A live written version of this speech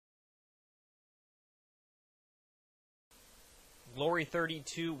Glory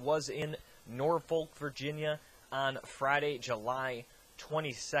 32 was in Norfolk, Virginia on Friday, July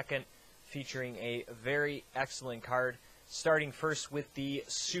 22nd, featuring a very excellent card. Starting first with the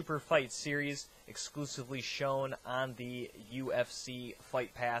Super Fight Series, exclusively shown on the UFC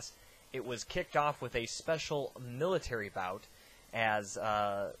Fight Pass. It was kicked off with a special military bout as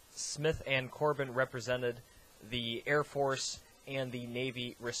Smith and Corbin represented the Air Force and the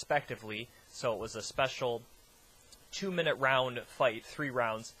Navy respectively. So it was a special 2-minute round fight, 3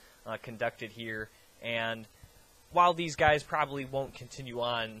 rounds conducted here. And while these guys probably won't continue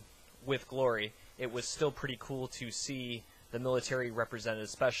on with Glory, it was still pretty cool to see the military represented,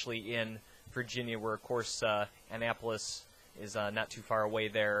 especially in Virginia, where, of course, Annapolis is not too far away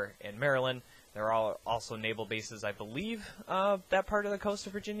there in Maryland. There are also naval bases, I believe, that part of the coast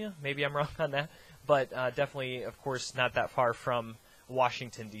of Virginia. Maybe I'm wrong on that. But definitely, of course, not that far from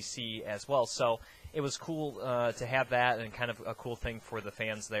Washington, D.C. as well. So it was cool to have that, and kind of a cool thing for the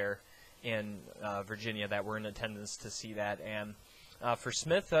fans there in Virginia that were in attendance to see that. And for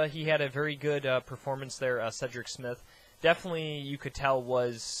Smith, he had a very good performance there. Cedric Smith, definitely you could tell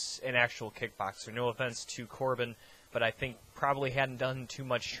was an actual kickboxer. No offense to Corbin, but I think probably hadn't done too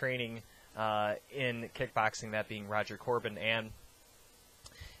much training in kickboxing, that being Roger Corbin. And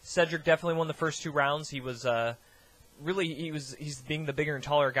Cedric definitely won the first 2 rounds. He was he's being the bigger and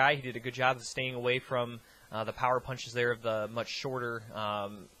taller guy. He did a good job of staying away from the power punches there of the much shorter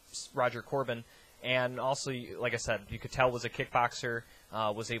Roger Corbin. And also, like I said, you could tell was a kickboxer,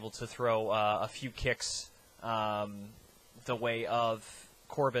 was able to throw a few kicks the way of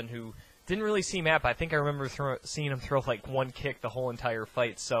Corbin, who didn't really seem apt. I think I remember seeing him throw like 1 kick the whole entire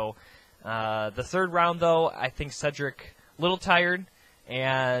fight. So the 3rd round, though, I think Cedric a little tired,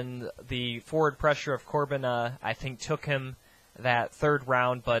 and the forward pressure of Corbin, I think, took him that 3rd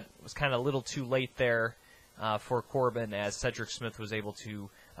round, but it was kind of a little too late there for Corbin, as Cedric Smith was able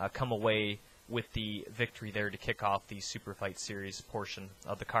to come away with the victory there to kick off the Super Fight Series portion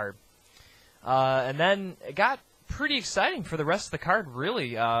of the card. And then it got pretty exciting for the rest of the card,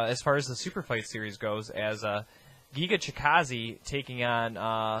 really, as far as the Super Fight Series goes, as Giga Chikadze taking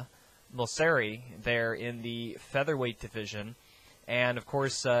on Mosseri there in the featherweight division. And, of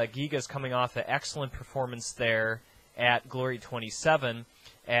course, Giga's coming off an excellent performance there at Glory 27,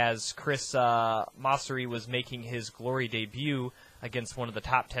 as Chris Mosseri was making his Glory debut against one of the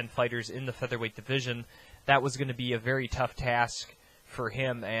top 10 fighters in the featherweight division. That was going to be a very tough task for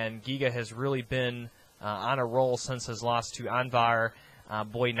him, and Giga has really been on a roll since his loss to Anvar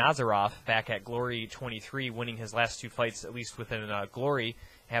Boy Nazarov back at Glory 23, winning his last 2 fights, at least within Glory,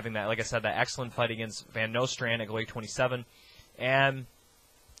 having that, like I said, that excellent fight against Van Nostrand at Glory 27. And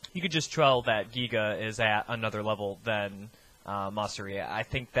you could just tell that Giga is at another level than Mosseri. I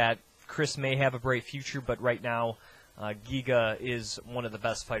think that Chris may have a bright future, but right now Giga is one of the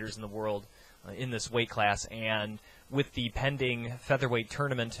best fighters in the world in this weight class. And with the pending featherweight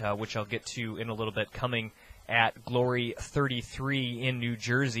tournament, which I'll get to in a little bit, coming at Glory 33 in New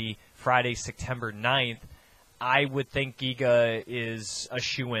Jersey, Friday, September 9th, I would think Giga is a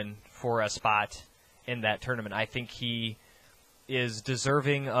shoo-in for a spot in that tournament. I think he is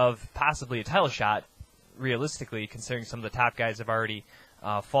deserving of possibly a title shot, realistically, considering some of the top guys have already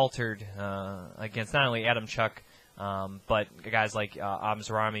faltered against not only Adam Chuck, but guys like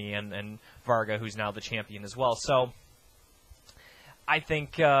Amzarami and Varga, who's now the champion as well. So I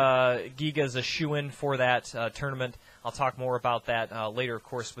think Giga is a shoo-in for that tournament. I'll talk more about that later, of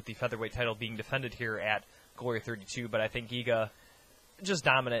course, with the featherweight title being defended here at Glory 32. But I think Giga just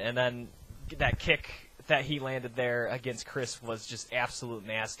dominant, and then that kick that he landed there against Chris was just absolute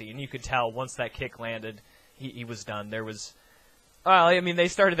nasty. And you could tell once that kick landed, he was done. There was, they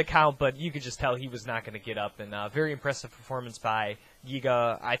started the count, but you could just tell he was not going to get up. And very impressive performance by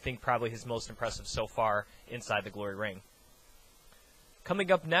Giga. I think probably his most impressive so far inside the Glory ring.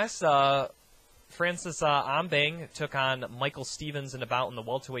 Coming up next, Francis Ambang took on Michael Stevens in a bout in the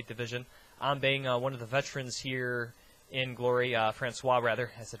welterweight division. Ambang, one of the veterans here in Glory, Francois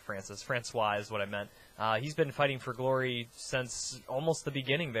is what I meant. He's been fighting for Glory since almost the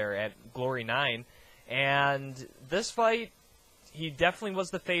beginning there at Glory 9. And this fight, he definitely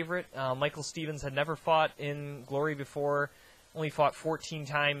was the favorite. Michael Stevens had never fought in Glory before, only fought 14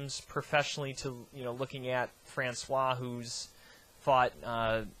 times professionally to, looking at Francois, who's fought,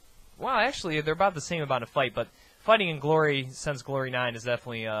 actually, they're about the same amount of fight, but fighting in Glory since Glory 9 is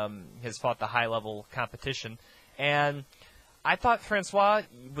definitely, has fought the high-level competition. And I thought Francois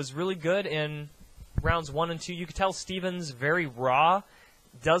was really good in rounds 1 and 2. You could tell Stevens very raw,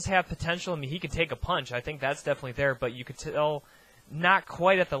 does have potential. I mean, he could take a punch. I think that's definitely there, but you could tell not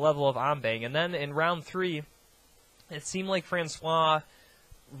quite at the level of Ambang. And then in round 3, it seemed like Francois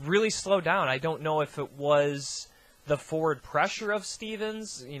really slowed down. I don't know if it was the forward pressure of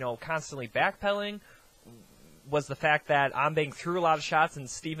Stevens, constantly backpedaling, was the fact that Ambeng threw a lot of shots and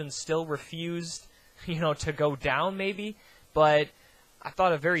Stevens still refused, to go down maybe. But I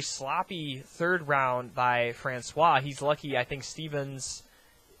thought a very sloppy third round by Francois. He's lucky, I think Stevens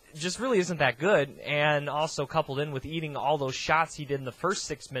just really isn't that good, and also coupled in with eating all those shots he did in the first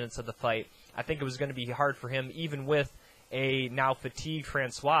 6 minutes of the fight, I think it was going to be hard for him, even with a now fatigued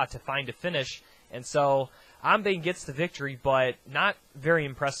Francois, to find a finish. And so Ambeng gets the victory, but not very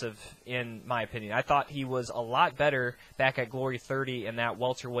impressive in my opinion. I thought he was a lot better back at Glory 30 in that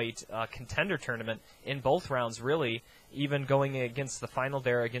welterweight contender tournament in both rounds, really. Even going against the final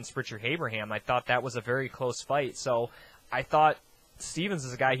there against Richard Abraham, I thought that was a very close fight. So I thought Stevens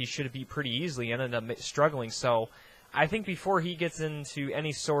is a guy he should have beat pretty easily and ended up struggling. So I think before he gets into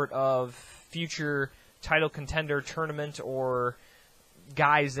any sort of future title contender tournament or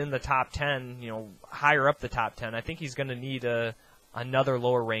guys in the top 10, higher up the top 10, I think he's going to need another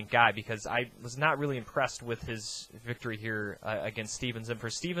lower-ranked guy, because I was not really impressed with his victory here against Stevens. And for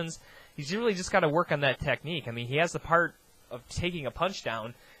Stevens, he's really just got to work on that technique. I mean, he has the part of taking a punch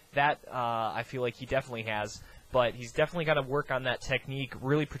down. That I feel like he definitely has. But he's definitely got to work on that technique,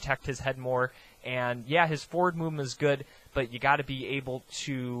 really protect his head more. And, yeah, his forward movement is good, but you got to be able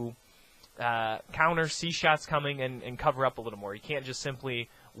to counter, see shots coming, and cover up a little more. You can't just simply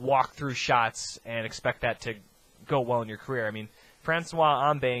walk through shots and expect that to go well in your career. I mean,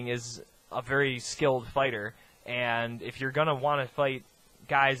 Francois Ambeng is a very skilled fighter, and if you're going to want to fight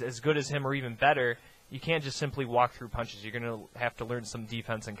guys as good as him or even better, you can't just simply walk through punches. You're going to have to learn some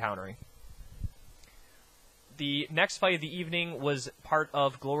defense and countering. The next fight of the evening was part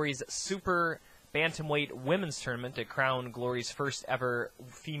of Glory's Super Bantamweight Women's Tournament to crown Glory's first ever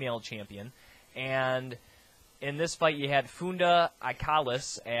female champion. And in this fight, you had Funda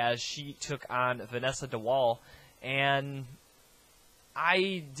Aikalis as she took on Vanessa DeWall. And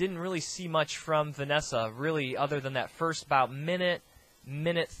I didn't really see much from Vanessa, really, other than that first about minute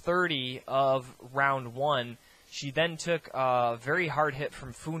 30 of round one. She then took a very hard hit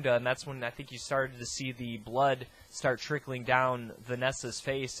from Funda, and that's when I think you started to see the blood start trickling down Vanessa's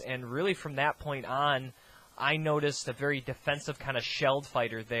face. And really from that point on, I noticed a very defensive kind of shelled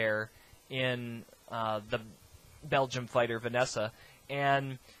fighter there in the Belgium fighter, Vanessa.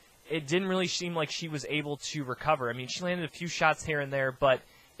 And it didn't really seem like she was able to recover. I mean, she landed a few shots here and there, but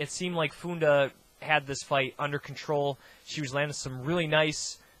it seemed like Funda had this fight under control. She was landing some really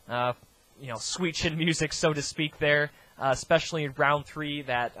nice sweet chin music, so to speak, there, especially in round three,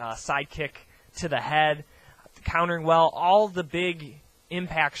 that side kick to the head, countering well. All the big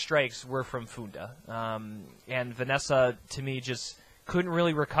impact strikes were from Funda. And Vanessa, to me, just couldn't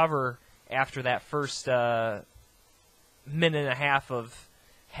really recover after that first minute and a half of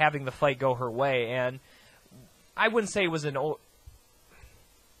having the fight go her way. And I wouldn't say it was I'll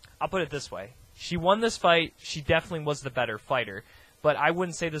put it this way. She won this fight. She definitely was the better fighter. But I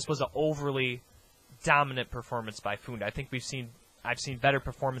wouldn't say this was an overly dominant performance by Funda. I think I've seen better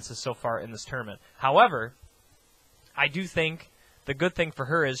performances so far in this tournament. However, I do think the good thing for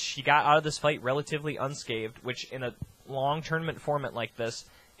her is she got out of this fight relatively unscathed, which in a long tournament format like this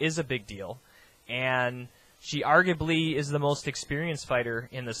is a big deal. And she arguably is the most experienced fighter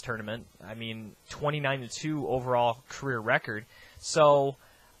in this tournament. I mean, 29-2 overall career record. So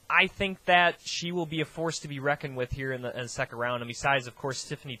I think that she will be a force to be reckoned with here in the second round. And besides, of course,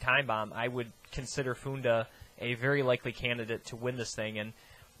 Tiffany Timebomb, I would consider Funda a very likely candidate to win this thing, and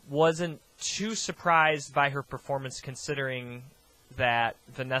wasn't too surprised by her performance considering that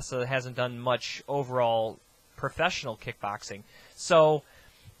Vanessa hasn't done much overall professional kickboxing. So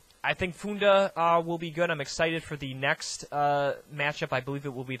I think Funda will be good. I'm excited for the next matchup. I believe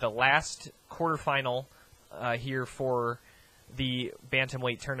it will be the last quarterfinal here for the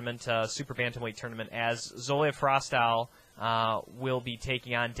bantamweight tournament, super bantamweight tournament, as Zoya Frostal will be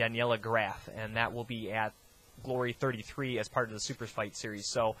taking on Daniela Graf, and that will be at Glory 33 as part of the Super Fight Series.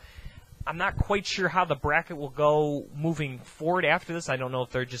 So I'm not quite sure how the bracket will go moving forward after this. I don't know if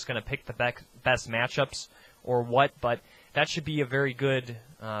they're just going to pick the best matchups or what, but that should be a very good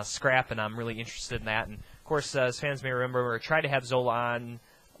scrap, and I'm really interested in that. And, of course, as fans may remember, I tried to have Zola on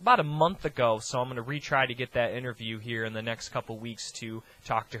about a month ago, so I'm going to retry to get that interview here in the next couple weeks to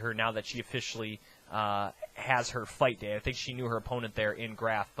talk to her now that she officially has her fight day. I think she knew her opponent there in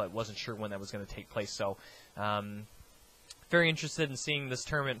Graf, but wasn't sure when that was going to take place. So very interested in seeing this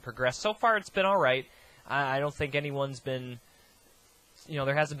tournament progress. So far it's been all right. I don't think anyone's been,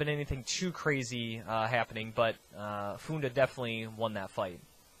 there hasn't been anything too crazy happening, but Funda definitely won that fight.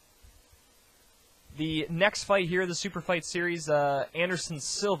 The next fight here, the Super Fight Series, Anderson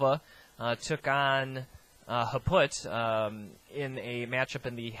Silva took on Haput in a matchup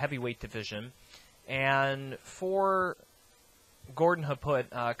in the heavyweight division. And for Gordon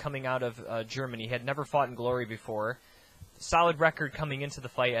Haput, coming out of Germany, had never fought in Glory before. Solid record coming into the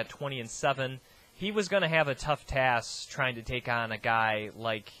fight at 20-7. He was going to have a tough task trying to take on a guy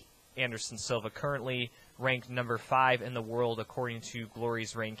like Anderson Silva, currently ranked number 5 in the world according to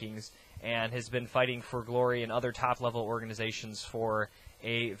Glory's rankings, and has been fighting for Glory and other top-level organizations for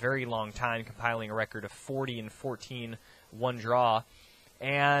a very long time, compiling a record of 40-14, one draw.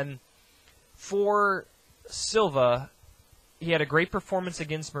 And for Silva, he had a great performance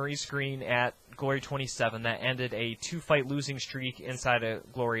against Maurice Greene at Glory 27 that ended a 2-fight losing streak inside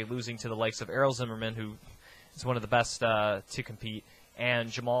of Glory, losing to the likes of Errol Zimmerman, who is one of the best to compete, and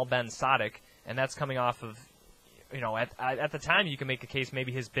Jamal Ben Sadek. And that's coming off of, at the time you can make a case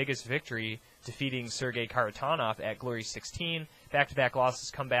maybe his biggest victory, defeating Sergei Karatanov at Glory 16. Back-to-back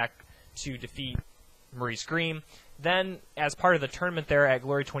losses, come back to defeat Maurice Greene. Then, as part of the tournament there at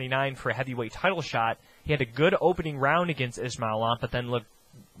Glory 29 for a heavyweight title shot, he had a good opening round against Ismail Lant, but then looked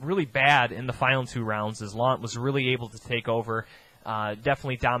really bad in the final 2 rounds as Lant was really able to take over,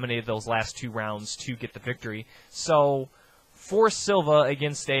 definitely dominated those last 2 rounds to get the victory. So, for Silva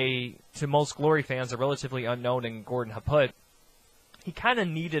against to most Glory fans, a relatively unknown in Gordon Haput, he kind of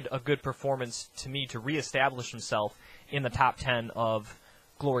needed a good performance to me to reestablish himself in the top 10 of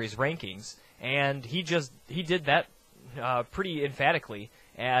Glory's rankings. And he did that pretty emphatically,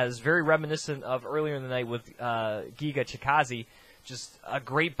 as very reminiscent of earlier in the night with Giga Chikaze. Just a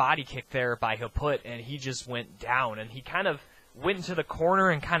great body kick there by Haput, and he just went down. And he kind of went into the corner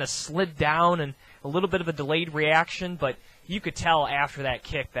and kind of slid down, and a little bit of a delayed reaction, but you could tell after that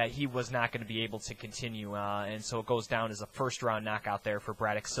kick that he was not going to be able to continue, and so it goes down as a first-round knockout there for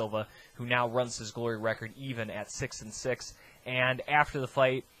Braddock Silva, who now runs his Glory record even at 6-6, and after the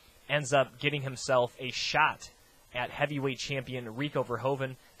fight ends up getting himself a shot at heavyweight champion Rico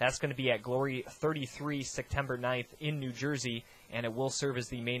Verhoeven. That's going to be at Glory 33 September 9th in New Jersey, and it will serve as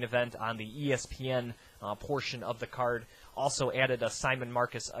the main event on the ESPN portion of the card. Also added Simon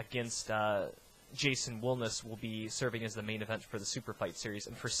Marcus against Jason Wilness will be serving as the main event for the Super Fight Series.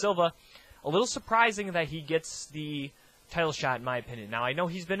 And for Silva, a little surprising that he gets the title shot, in my opinion. Now, I know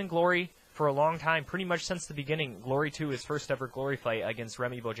he's been in Glory for a long time, pretty much since the beginning. Glory 2, his first ever Glory fight against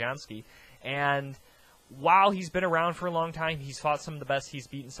Remy Bojanski. And while he's been around for a long time, he's fought some of the best, he's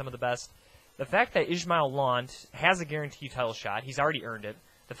beaten some of the best. The fact that Ismail Lant has a guaranteed title shot, he's already earned it.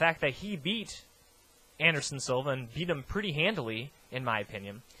 The fact that he beat Anderson Silva and beat him pretty handily, in my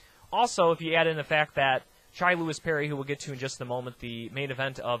opinion. Also, if you add in the fact that Chi Lewis-Parry, who we'll get to in just a moment, the main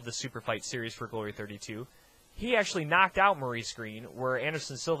event of the Super Fight Series for Glory 32, he actually knocked out Maurice Greene, where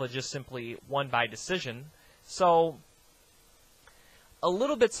Anderson Silva just simply won by decision. So, a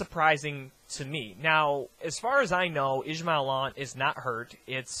little bit surprising to me. Now, as far as I know, Ismail Lant is not hurt.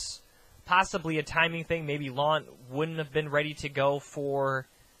 It's possibly a timing thing. Maybe Lant wouldn't have been ready to go for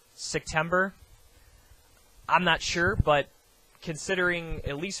September. I'm not sure, but considering,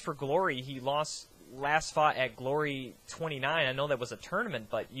 at least for Glory, he last fought at Glory 29. I know that was a tournament,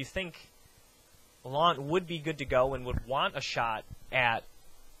 but you think Lant would be good to go and would want a shot at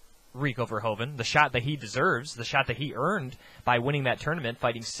Rico Verhoeven, the shot that he deserves, the shot that he earned by winning that tournament,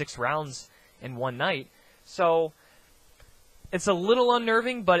 fighting 6 rounds in one night. So it's a little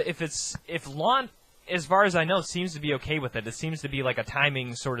unnerving, but if Lant, as far as I know, seems to be okay with it. It seems to be like a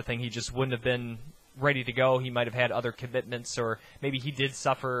timing sort of thing. He just wouldn't have been ready to go. He might have had other commitments, or maybe he did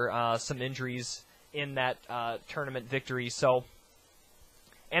suffer some injuries in that tournament victory. So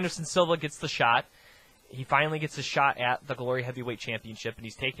Anderson Silva gets the shot. He finally gets a shot at the Glory Heavyweight Championship, and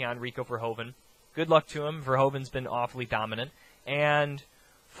he's taking on Rico Verhoeven. Good luck to him. Verhoeven's been awfully dominant. And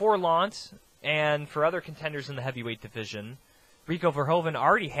for Lant and for other contenders in the heavyweight division, Rico Verhoeven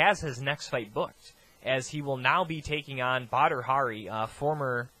already has his next fight booked, as he will now be taking on Badr Hari,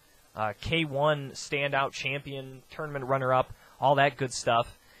 former K1 standout champion, tournament runner-up, all that good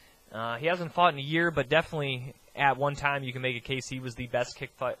stuff. He hasn't fought in a year, but definitely at one time you can make a case he was the best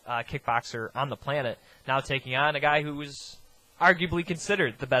kickboxer on the planet, now taking on a guy who was arguably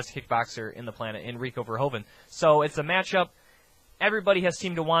considered the best kickboxer in the planet, in Rico Verhoeven. So it's a matchup everybody has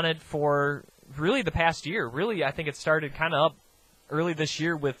seemed to want it for really the past year. Really, I think it started kind of up early this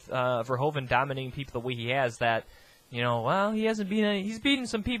year with Verhoeven dominating people the way he has, that, well, he hasn't beaten he's beaten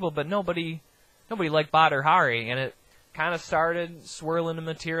some people, but nobody like Badr Hari, and it kind of started swirling and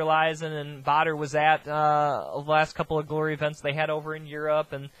materializing, and Badr was at the last couple of Glory events they had over in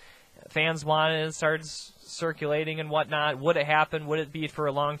Europe, and fans wanted it, started circulating and whatnot. Would it happen? Would it be for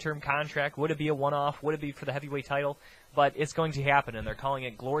a long-term contract? Would it be a one-off? Would it be for the heavyweight title? But it's going to happen, and they're calling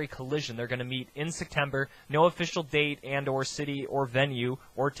it Glory Collision. They're going to meet in September. No official date and or city or venue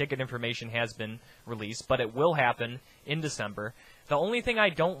or ticket information has been released, but it will happen in December. The only thing I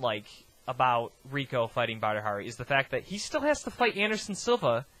don't like about Rico fighting Badr Hari is the fact that he still has to fight Anderson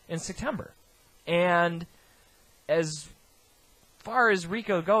Silva in September. And as far as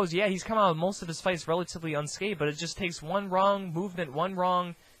Rico goes, yeah, he's come out of most of his fights relatively unscathed, but it just takes one wrong movement, one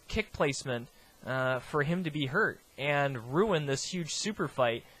wrong kick placement for him to be hurt and ruin this huge super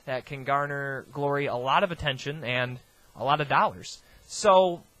fight that can garner Glory a lot of attention and a lot of dollars.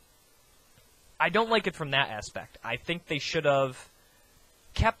 So I don't like it from that aspect. I think they should have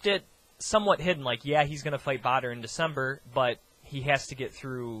kept it somewhat hidden, like, yeah, he's going to fight Badr in December, but he has to get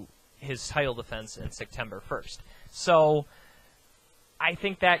through his title defense in September first. So I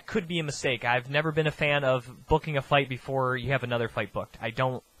think that could be a mistake. I've never been a fan of booking a fight before you have another fight booked. I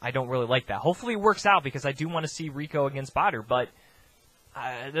don't really like that. Hopefully it works out because I do want to see Rico against Badr, but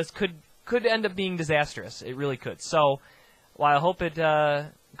this could end up being disastrous. It really could. So while I hope it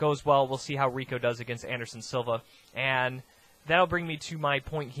goes well, we'll see how Rico does against Anderson Silva. And that'll bring me to my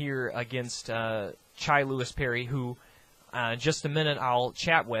point here against Chi Lewis-Parry, who in just a minute I'll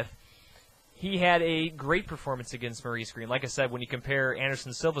chat with. He had a great performance against Maurice Greene. Like I said, when you compare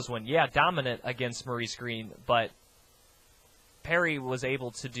Anderson Silva's win, yeah, dominant against Maurice Greene, but Parry was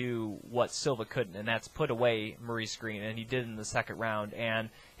able to do what Silva couldn't, and that's put away Maurice Greene, and he did in the second round. And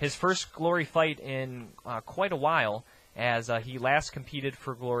his first Glory fight in quite a while, as he last competed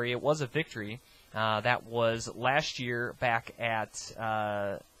for Glory. It was a victory. That was last year back at...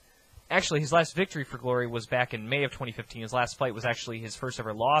 actually, his last victory for Glory was back in May of 2015. His last fight was actually his first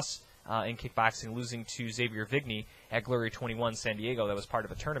ever loss in kickboxing, losing to Xavier Vigny at Glory 21 San Diego. That was part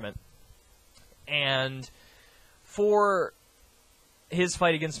of a tournament. And for his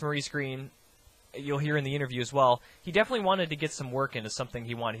fight against Maurice Greene, you'll hear in the interview as well, he definitely wanted to get some work into something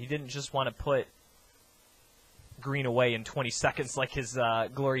he wanted. He didn't just want to put Greene away in 20 seconds like his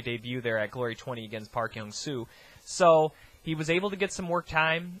Glory debut there at Glory 20 against Park Young-soo. So he was able to get some work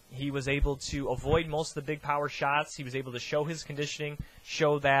time. He was able to avoid most of the big power shots. He was able to show his conditioning,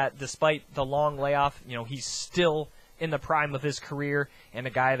 show that despite the long layoff, he's still in the prime of his career and a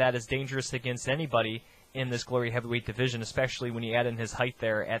guy that is dangerous against anybody in this Glory heavyweight division, especially when you add in his height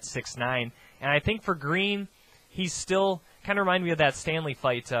there at 6'9". And I think for Greene, he's still kind of reminded me of that Stanley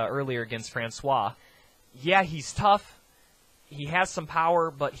fight earlier against Francois. Yeah, he's tough. He has some power,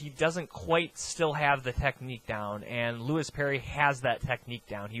 but he doesn't quite still have the technique down, and Lewis-Parry has that technique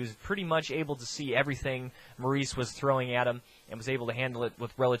down. He was pretty much able to see everything Maurice was throwing at him and was able to handle it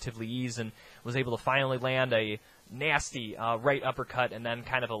with relatively ease and was able to finally land a nasty right uppercut and then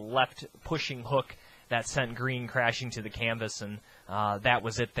kind of a left pushing hook that sent Greene crashing to the canvas, and that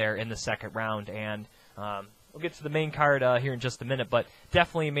was it there in the second round. And we'll get to the main card here in just a minute, but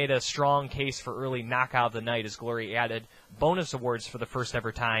definitely made a strong case for early knockout of the night as Glory added bonus awards for the first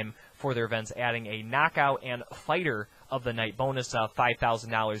ever time for their events, adding a knockout and fighter of the night bonus of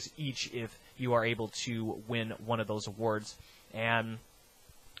 $5,000 each if you are able to win one of those awards. And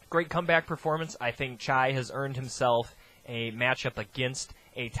great comeback performance. I think Chai has earned himself a matchup against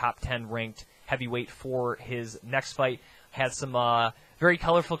a top 10 ranked heavyweight for his next fight. Had some very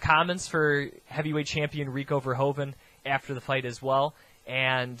colorful comments for heavyweight champion Rico Verhoeven after the fight as well.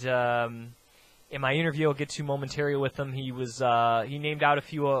 And in my interview I'll get to momentarily with him, he named out a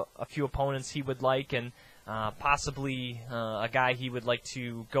few opponents he would like, and possibly a guy he would like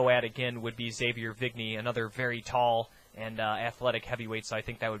to go at again would be Xavier Vigny, another very tall and athletic heavyweight. So I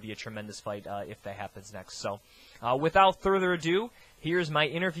think that would be a tremendous fight if that happens next. So without further ado, here's my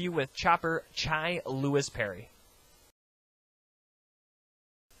interview with Chopper Chi Lewis-Parry.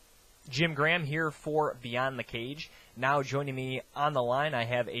 Jim Graham here for Beyond the Cage. Now joining me on the line, I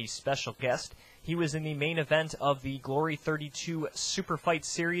have a special guest. He was in the main event of the Glory 32 Super Fight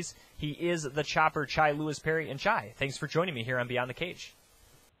Series. He is the Chopper, Chi Lewis-Parry. And Chi, thanks for joining me here on Beyond the Cage.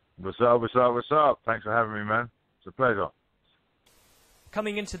 What's up, what's up, what's up? Thanks for having me, man. It's a pleasure.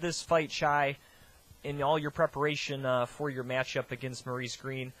 Coming into this fight, Chi, in all your preparation for your matchup against Maurice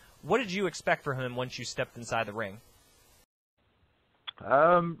Greene, what did you expect from him once you stepped inside the ring?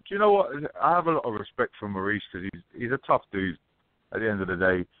 Do you know what? I have a lot of respect for Maurice because he's a tough dude. At the end of the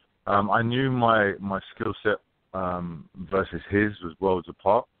day, I knew my skill set versus his was worlds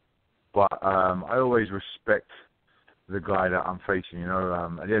apart, but I always respect the guy that I'm facing.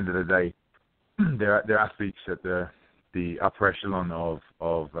 At the end of the day, they're athletes at the upper echelon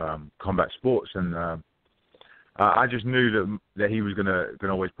of combat sports, and I just knew that he was gonna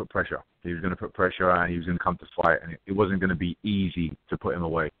always put pressure. He was gonna put pressure, and he was gonna come to fight, and it wasn't gonna be easy to put him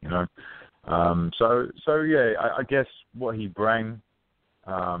away, you know. So yeah, I guess what he brought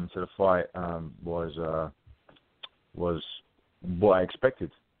to the fight was what I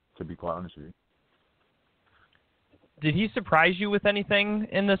expected, to be quite honest with you. Did he surprise you with anything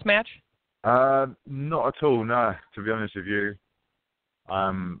in this match? Not at all, no. To be honest with you,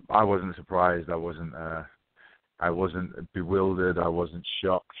 I wasn't surprised. I wasn't bewildered. I wasn't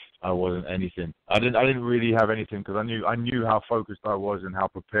shocked. I wasn't anything. I didn't really have anything because I knew how focused I was and how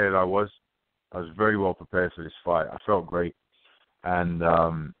prepared I was. I was very well prepared for this fight. I felt great, and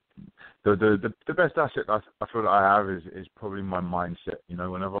the best asset I feel that I have is probably my mindset. You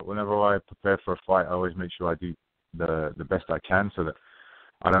know, whenever I prepare for a fight, I always make sure I do the best I can so that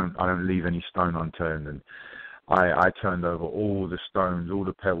I don't leave any stone unturned. And I turned over all the stones, all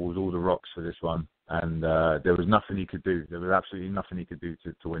the pebbles, all the rocks for this one. And there was nothing he could do. There was absolutely nothing he could do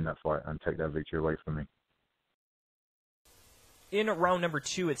to win that fight and take that victory away from me. In round number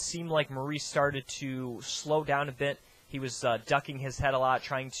 2, it seemed like Maurice started to slow down a bit. He was ducking his head a lot,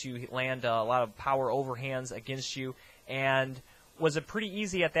 trying to land a lot of power overhands against you. And was it pretty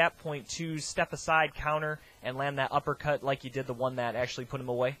easy at that point to step aside, counter, and land that uppercut like you did the one that actually put him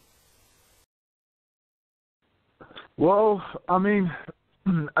away? Well, I mean,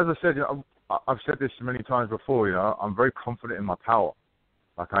 as I said, I've said this many times before, you know, I'm very confident in my power.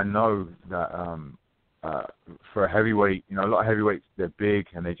 Like, I know that for a heavyweight, you know, a lot of heavyweights, they're big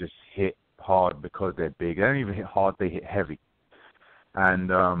and they just hit hard because they're big. They don't even hit hard, they hit heavy. And,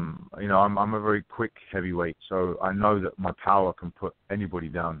 you know, I'm a very quick heavyweight, so I know that my power can put anybody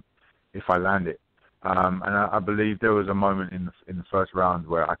down if I land it. And I believe there was a moment in the first round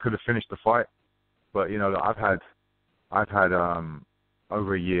where I could have finished the fight, but, you know, I've had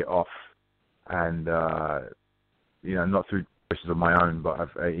over a year off, and you know, not through choices of my own, but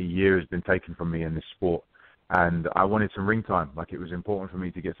a year has been taken from me in this sport, and I wanted some ring time. Like, it was important for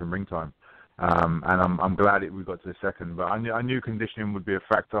me to get some ring time, and I'm glad we got to the second. But I knew conditioning would be a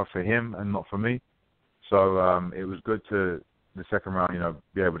factor for him and not for me, so it was good to the second round, you know,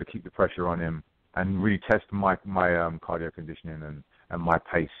 be able to keep the pressure on him and really test my cardio conditioning and my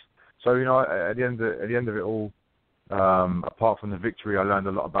pace. So, you know, at the end of it all, apart from the victory, I learned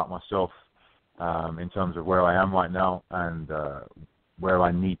a lot about myself in terms of where I am right now and where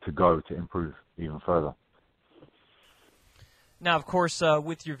I need to go to improve even further. Now, of course,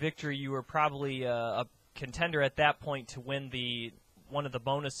 with your victory, you were probably a contender at that point to win one of the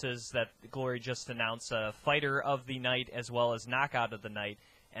bonuses that Glory just announced, Fighter of the Night as well as Knockout of the Night.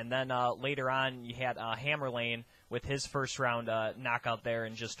 And then later on, you had Hammerlane with his first round knockout there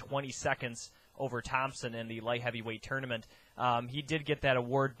in just 20 seconds over Thompson in the light heavyweight tournament. He did get that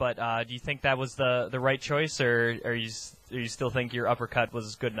award, but do you think that was the right choice, or you still think your uppercut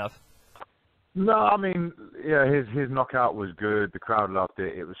was good enough? No, I mean, yeah, his knockout was good. The crowd loved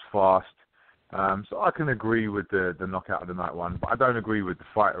it. It was fast. So I can agree with the knockout of the night one, but I don't agree with the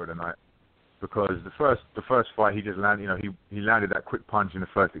fighter of the night, because the first fight he just landed, you know, he landed that quick punch in the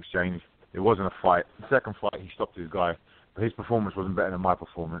first exchange. It wasn't a fight. The second fight he stopped his guy, but his performance wasn't better than my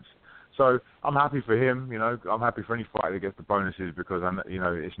performance. So I'm happy for him, you know. I'm happy for any fighter that gets the bonuses, because you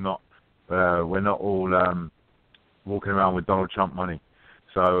know, it's not we're not all walking around with Donald Trump money.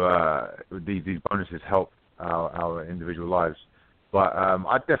 So these bonuses help our individual lives. But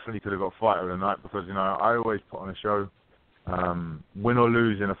I definitely could have got fighter of the night, because, you know, I always put on a show. Win or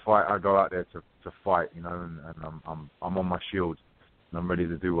lose in a fight, I go out there to fight, you know, and I'm on my shield and I'm ready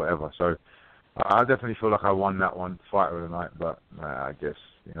to do whatever. So I definitely feel like I won that one, fighter of the night. But I guess,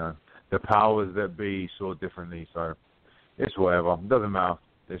 you know, the powers that be saw differently, so it's whatever. It doesn't matter.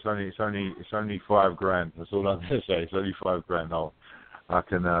 It's only $5,000. That's all I'm gonna say. It's only $5,000. I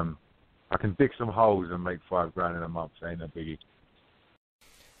can dig some holes and make $5,000 in a month. Ain't a biggie.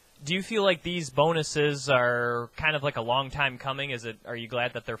 Do you feel like these bonuses are kind of like a long time coming? Are you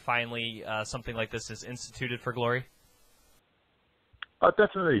glad that they're finally something like this is instituted for Glory?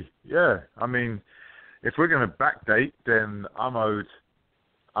 Definitely, yeah. I mean, if we're going to backdate, then I'm owed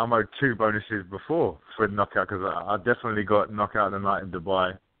 2 bonuses before for knockout, because I definitely got knockout of the night in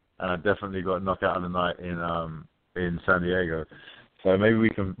Dubai, and I definitely got knockout of the night in San Diego. So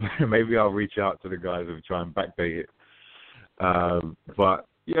maybe I'll reach out to the guys who try and backdate it. But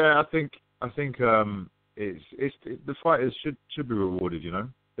yeah, I think the fighters should be rewarded. You know,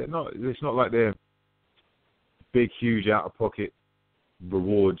 it's not like they're big, huge, out of pocket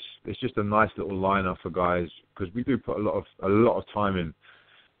rewards. It's just a nice little liner for guys, because we do put a lot of time in.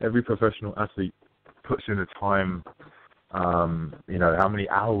 Every professional athlete puts in the time You know, how many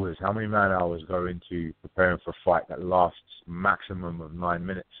man hours go into preparing for a fight that lasts maximum of 9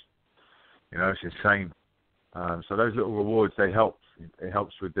 minutes? You know, it's insane. So those little rewards, they help. It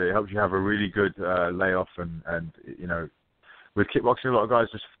helps you have a really good layoff, and you know, with kickboxing, a lot of guys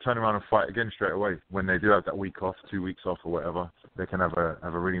just turn around and fight again straight away. When they do have that week off, 2 weeks off or whatever, they can have a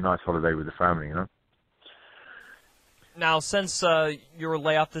really nice holiday with the family, you know. Now, since your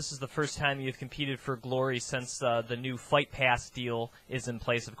layoff, this is the first time you've competed for Glory since the new Fight Pass deal is in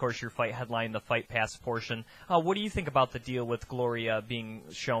place. Of course, your fight headline, the Fight Pass portion. What do you think about the deal with Glory being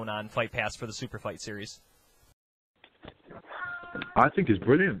shown on Fight Pass for the Super Fight Series? I think it's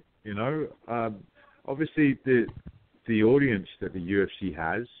brilliant. You know, obviously the audience that the UFC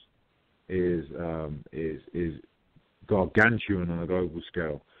has is gargantuan on a global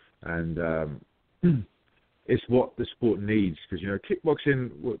scale, and it's what the sport needs, because, you know,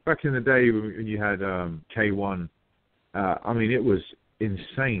 kickboxing back in the day when you had K1, I mean, it was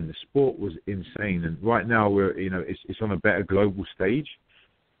insane. The sport was insane, and right now it's on a better global stage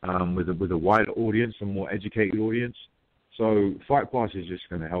with a wider audience, a more educated audience. So Fight Pass is just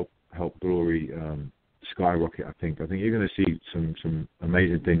going to help Glory skyrocket. I think you're going to see some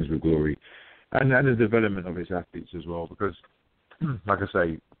amazing things with Glory, and the development of its athletes as well. Because, like I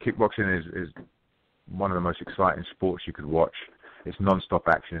say, kickboxing is one of the most exciting sports you could watch. It's non-stop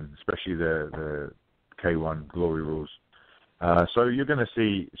action, especially the K1 Glory rules. So you're going to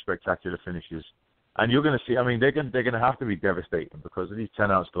see spectacular finishes, and you're going to see. I mean, they're going to have to be devastating because of these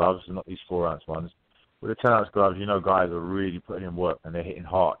 10-ounce gloves and not these 4-ounce ones. With the 10-ounce gloves, you know, guys are really putting in work and they're hitting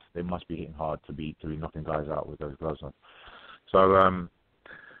hard. They must be hitting hard to be knocking guys out with those gloves on. So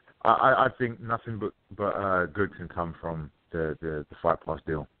I think nothing but good can come from the Fight Pass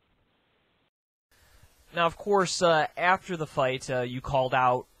deal. Now, of course, after the fight, you called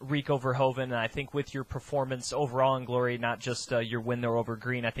out Rico Verhoeven, and I think with your performance overall in Glory, not just your win there over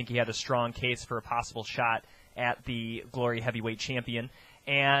Greene, I think he had a strong case for a possible shot at the Glory heavyweight champion.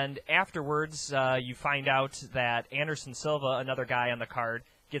 And afterwards, you find out that Anderson Silva, another guy on the card,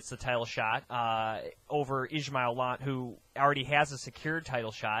 gets the title shot over Ismail Lant, who already has a secured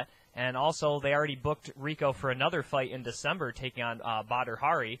title shot. And also, they already booked Rico for another fight in December, taking on Badr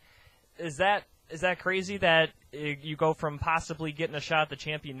Hari. Is that crazy that you go from possibly getting a shot at the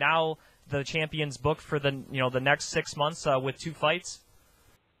champion, now the champion's booked for the next 6 months with 2 fights?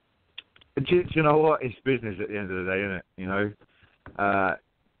 Do you know what? It's business at the end of the day, isn't it? You know,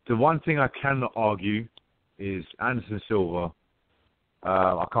 the one thing I cannot argue is Anderson Silva.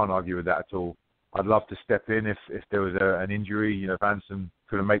 I can't argue with that at all. I'd love to step in if there was an injury. You know, if Anderson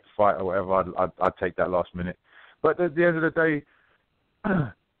couldn't make the fight or whatever, I'd take that last minute. But at the end of the day,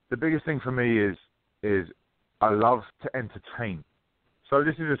 the biggest thing for me is I love to entertain. So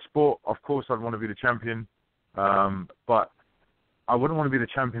this is a sport. Of course, I'd want to be the champion, but I wouldn't want to be the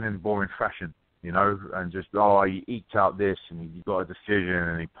champion in boring fashion, you know, and just, he eked out this and he got a decision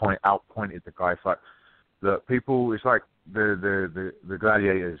and he pointed the guy. It's like, look, people, it's like the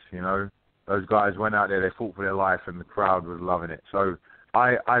gladiators, you know. Those guys went out there, they fought for their life, and the crowd was loving it. So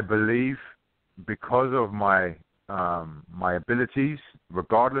I believe, because of my abilities,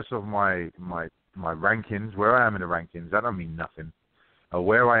 regardless of my rankings, where I am in the rankings, that don't mean nothing.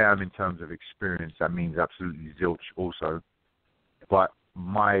 Where I am in terms of experience, that means absolutely zilch also. But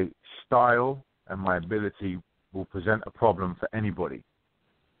my style and my ability will present a problem for anybody.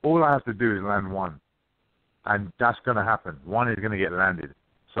 All I have to do is land one, and that's going to happen. One is going to get landed.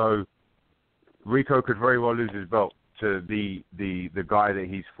 So Rico could very well lose his belt to the guy that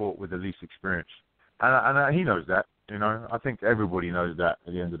he's fought with the least experience, and he knows that. You know, I think everybody knows that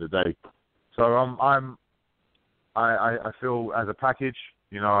at the end of the day. So I feel as a package,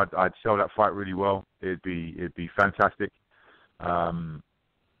 you know, I'd sell that fight really well. It'd be fantastic. And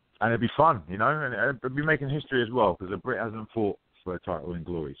it'd be fun, you know, and it'd be making history as well, because a Brit hasn't fought for a title in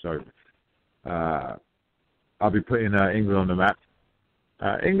Glory. So I'll be putting England on the map.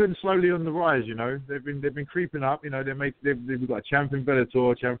 England's slowly on the rise, you know. They've been creeping up, you know. They've got a champion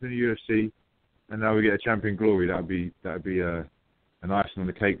Bellator, champion UFC, and now we get a champion Glory. That'd be an icing on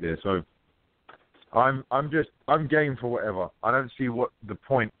the cake there. So I'm game for whatever. I don't see what the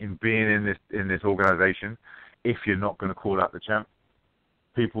point in being in this organization if you're not going to call out the champ.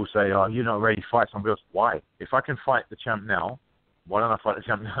 People say, you're not ready to fight somebody else. Why? If I can fight the champ now, why don't I fight the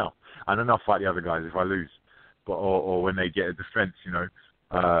champ now? And then I'll fight the other guys if I lose, or when they get a defense, you know.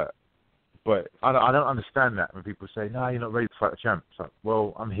 But I don't understand that when people say, no, you're not ready to fight the champ. It's like,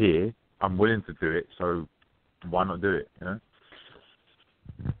 well, I'm here. I'm willing to do it, so why not do it, you know?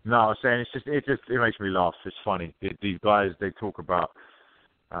 No, I was saying it makes me laugh. It's funny. These guys, they talk about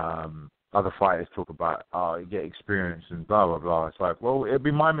other fighters talk about, oh, you get experience and blah, blah, blah. It's like, well, it'd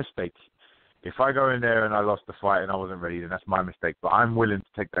be my mistake. If I go in there and I lost the fight and I wasn't ready, then that's my mistake. But I'm willing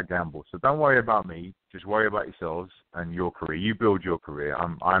to take that gamble. So don't worry about me. Just worry about yourselves and your career. You build your career.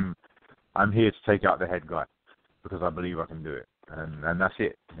 I'm here to take out the head guy because I believe I can do it. And that's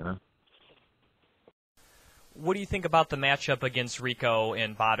it, you know. What do you think about the matchup against Rico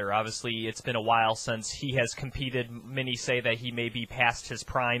and Bader? Obviously, it's been a while since he has competed. Many say that he may be past his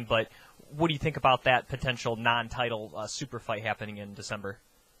prime, but what do you think about that potential non-title super fight happening in December?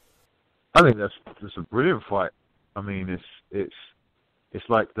 I think that's a brilliant fight. I mean, it's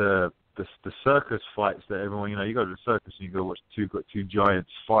like the circus fights that everyone, you know, you go to the circus and you go watch two giants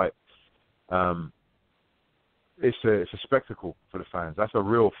fight. It's a spectacle for the fans. That's a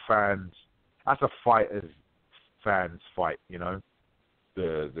real fans. That's a fighters fans fight. You know,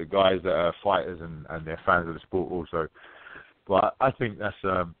 the guys that are fighters and they're fans of the sport also. But I think that's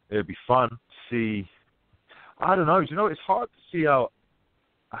it'd be fun to see. I don't know. You know, it's hard to see how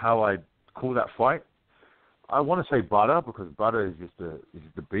I call that fight. I want to say Bader because Bader is just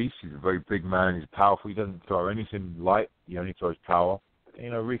the beast. He's a very big man. He's powerful. He doesn't throw anything light. He only throws power. You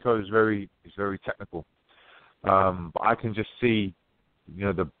know, Rico is very technical. But I can just see, you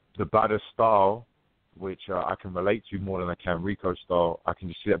know, the Bader style, which I can relate to more than I can Rico's style. I can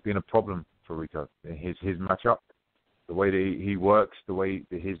just see that being a problem for Rico. His matchup, the way that he works, the way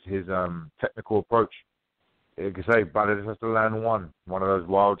his technical approach. Like I say, Bader just has to land one of those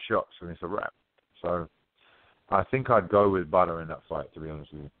wild shots, and it's a wrap. So I think I'd go with Bader in that fight, to be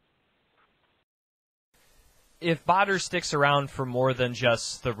honest with you. If Bader sticks around for more than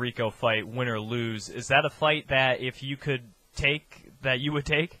just the Rico fight, win or lose, is that a fight that if you could take, that you would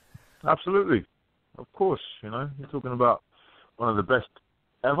take? Absolutely. Of course, you know, you're talking about one of the best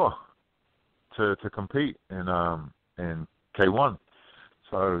ever to compete in K1.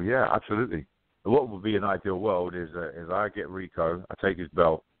 So yeah, absolutely. What would be an ideal world is I get Rico, I take his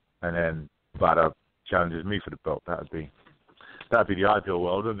belt, and then Bader challenges me for the belt. That'd be the ideal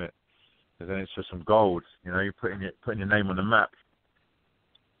world, wouldn't it? Because then it's just some gold. You know, you're putting your name on the map.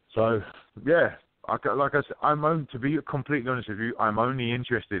 So yeah, like I said, to be completely honest with you, I'm only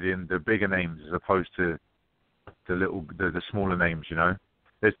interested in the bigger names as opposed to the smaller names. You know,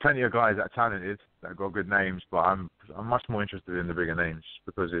 there's plenty of guys that are talented that got good names, but I'm much more interested in the bigger names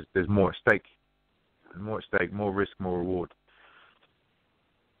because there's more at stake. More at stake, more risk, more reward.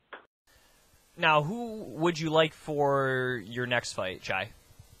 Now, who would you like for your next fight, Chai?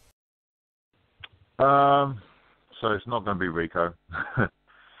 So it's not going to be Rico.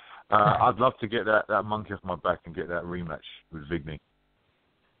 I'd love to get that monkey off my back and get that rematch with Vigny.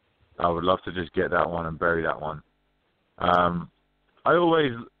 I would love to just get that one and bury that one. I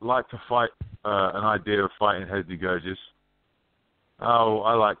always like to fight an idea of fighting Hesdy Gurgis. Oh,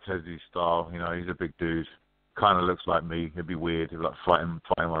 I like Hesdy's style. You know, he's a big dude. Kind of looks like me. It'd be weird. It'd be like fighting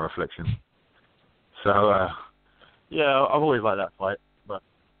my reflection. So, yeah, I've always liked that fight. But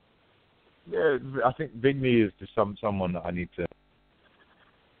yeah, I think Vigny is just someone that I need to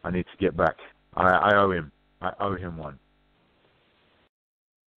get back. I owe him. I owe him one.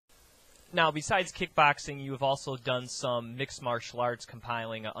 Now, besides kickboxing, you have also done some mixed martial arts,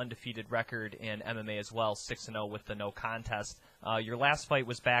 compiling an undefeated record in MMA as well, 6-0 with the no contest. Your last fight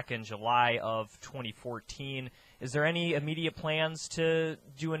was back in July of 2014. Is there any immediate plans to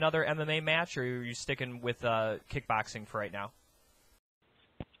do another MMA match, or are you sticking with kickboxing for right now?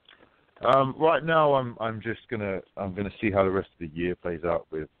 Right now, I'm gonna see how the rest of the year plays out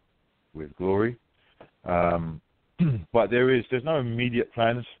with Glory. But there's no immediate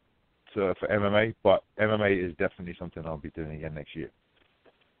plans for MMA, but MMA is definitely something I'll be doing again next year.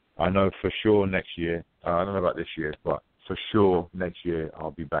 I know for sure next year. I don't know about this year, but for sure next year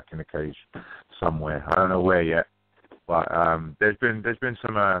I'll be back in the cage somewhere. I don't know where yet, but there's been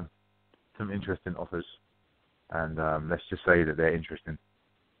some interesting offers, and let's just say that they're interesting,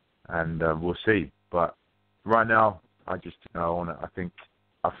 and we'll see. But right now, I think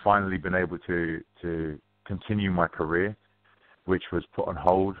I've finally been able to continue my career, which was put on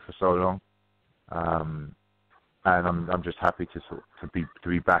hold for so long, and I'm just happy to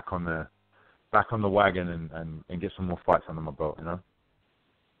be back on the wagon and get some more fights under my belt, you know.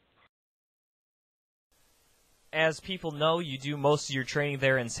 As people know, you do most of your training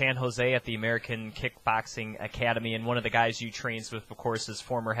there in San Jose at the American Kickboxing Academy, and one of the guys you trains with, of course, is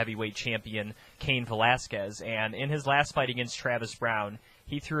former heavyweight champion Cain Velasquez. And in his last fight against Travis Brown,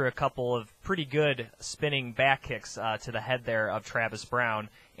 he threw a couple of pretty good spinning back kicks to the head there of Travis Brown.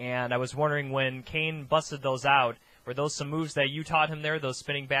 And I was wondering, when Cain busted those out, were those some moves that you taught him there, those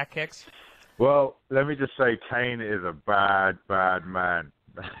spinning back kicks? Well, let me just say, Cain is a bad man.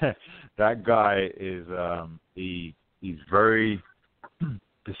 that guy is he's very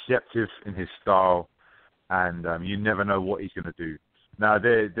deceptive in his style, and you never know what he's going to do. Now,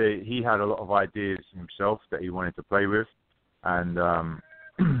 he had a lot of ideas himself that he wanted to play with, and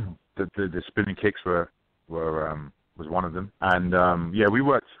the spinning kicks was one of them. And yeah, we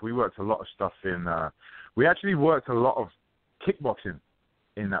worked a lot of stuff in. We actually worked a lot of kickboxing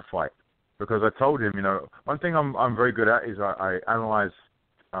in that fight, because I told him, one thing I'm very good at is I analyze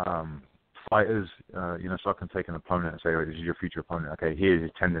fighters, so I can take an opponent and say, oh, this is your future opponent. Okay, here's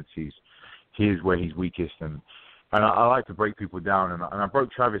his tendencies, here's where he's weakest, and I like to break people down, and I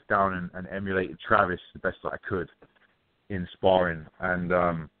broke Travis down and emulated Travis the best that I could in sparring, and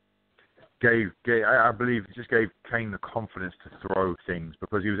I believe it just gave Cain the confidence to throw things,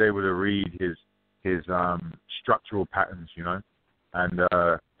 because he was able to read his structural patterns, and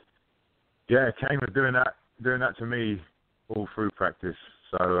yeah, Cain was doing that to me all through practice.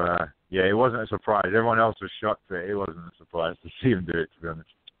 So yeah, it wasn't a surprise. Everyone else was shocked, but it wasn't a surprise to see him do it, to be honest.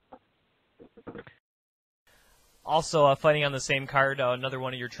 Also, fighting on the same card, another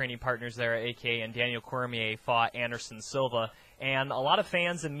one of your training partners there, AK and Daniel Cormier, fought Anderson Silva. And a lot of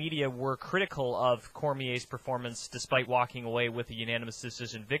fans and media were critical of Cormier's performance despite walking away with a unanimous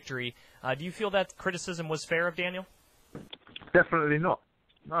decision victory. Do you feel that criticism was fair of Daniel? Definitely not.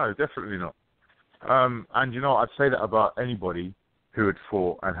 No, definitely not. And, I'd say that about anybody who had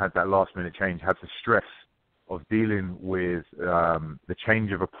fought and had that last-minute change, had the stress of dealing with the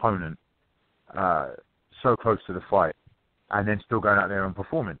change of opponent so close to the fight, and then still going out there and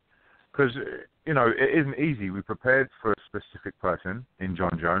performing. Because, it isn't easy. We prepared for a specific person in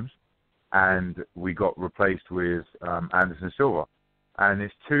John Jones, and we got replaced with Anderson Silva. And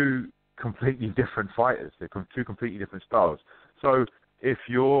it's two completely different fighters. They're two completely different styles. So if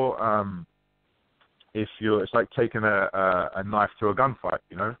you're it's like taking a knife to a gunfight,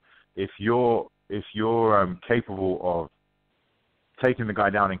 If you're capable of taking the guy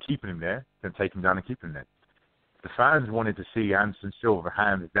down and keeping him there, then take him down and keep him there. The fans wanted to see Anderson Silva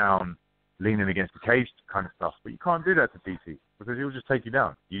hands down, leaning against the cage kind of stuff, but you can't do that to DC, because he'll just take you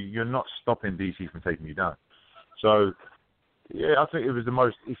down. You're not stopping DC from taking you down. So, yeah, I think it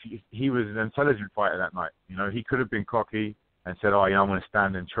was he was an intelligent fighter that night. He could have been cocky and said, I'm going to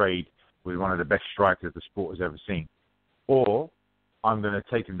stand and trade with one of the best strikers the sport has ever seen. Or, I'm going to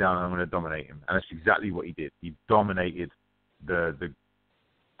take him down and I'm going to dominate him. And that's exactly what he did. He dominated the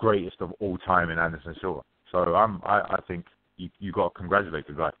greatest of all time in Anderson Silva. So I think you got to congratulate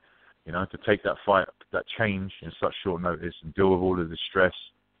the guy, to take that fight, that change in such short notice and deal with all of the stress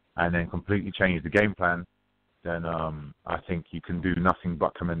and then completely change the game plan. Then I think you can do nothing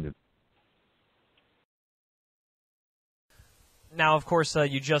but commend him. Now, of course,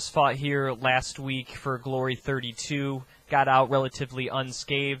 you just fought here last week for Glory 32, got out relatively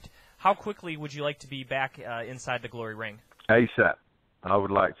unscathed. How quickly would you like to be back inside the Glory ring? ASAP. I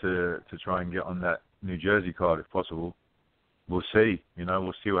would like to try and get on that New Jersey card if possible. We'll see.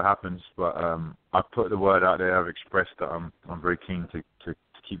 We'll see what happens. But I've put the word out there. I've expressed that I'm very keen to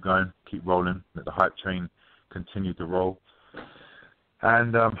keep going, keep rolling, let the hype train continue to roll.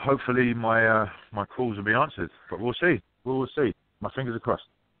 And hopefully my calls will be answered. But we'll see. We will see. My fingers are crossed.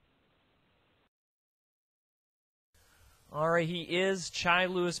 All right, he is Chi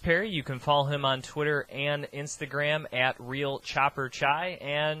Lewis-Parry. You can follow him on Twitter and Instagram at RealChopperChai.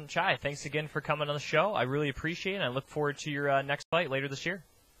 And Chi, thanks again for coming on the show. I really appreciate it, and I look forward to your next fight later this year.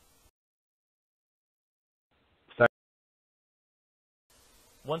 Thanks.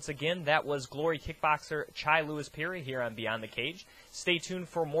 Once again, that was Glory kickboxer Chi Lewis-Parry here on Beyond the Cage. Stay tuned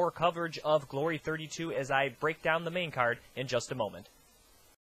for more coverage of Glory 32 as I break down the main card in just a moment.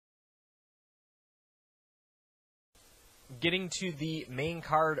 Getting to the main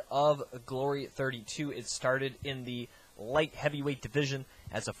card of Glory 32, it started in the light heavyweight division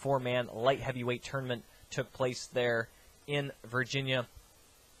as a four-man light heavyweight tournament took place there in Virginia.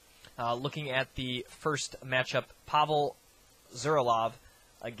 Looking at the first matchup, Pavel Zuralov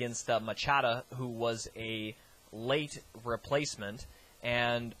against Machada, who was a late replacement.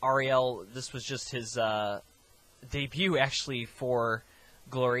 And Ariel, this was just his debut actually for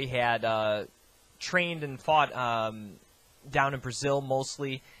Glory. He had trained and fought down in Brazil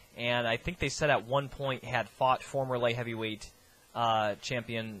mostly, and I think they said at one point had fought former light heavyweight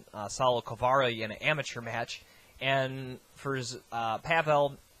champion Saulo Kovara in an amateur match. And for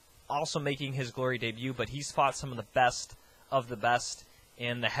Pavel, also making his Glory debut, but he's fought some of the best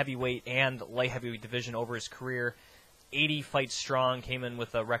in the heavyweight and light heavyweight division over his career. 80 fights strong, came in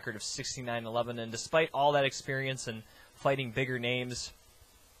with a record of 69-11, and despite all that experience and fighting bigger names,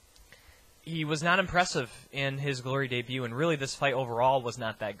 he was not impressive in his Glory debut, and really this fight overall was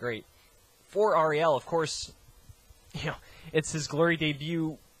not that great. For Ariel, of course, it's his Glory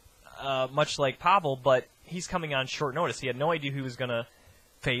debut, much like Pavel, but he's coming on short notice. He had no idea who he was going to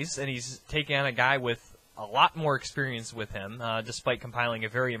face, and he's taking on a guy with a lot more experience with him, despite compiling a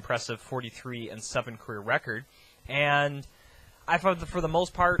very impressive 43-7 career record. And I thought that for the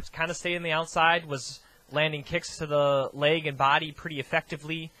most part, kind of staying on the outside, was landing kicks to the leg and body pretty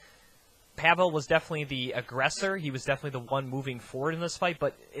effectively. Pavel was definitely the aggressor. He was definitely the one moving forward in this fight,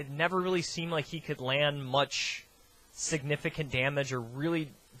 but it never really seemed like he could land much significant damage or really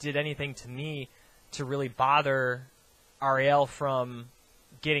did anything to me to really bother Ariel from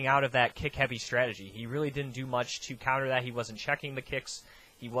getting out of that kick-heavy strategy. He really didn't do much to counter that. He wasn't checking the kicks.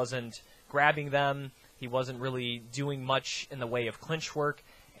 He wasn't grabbing them. He wasn't really doing much in the way of clinch work.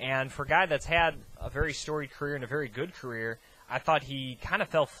 And for a guy that's had a very storied career and a very good career, I thought he kind of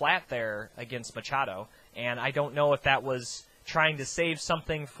fell flat there against Machado. And I don't know if that was trying to save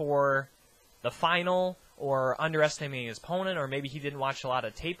something for the final or underestimating his opponent, or maybe he didn't watch a lot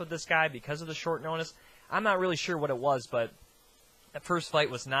of tape of this guy because of the short notice. I'm not really sure what it was, but that first fight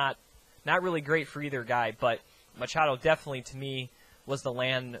was not really great for either guy. But Machado definitely, to me, was the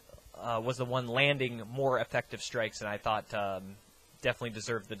one landing more effective strikes, and I thought definitely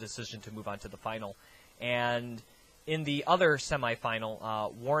deserved the decision to move on to the final. And in the other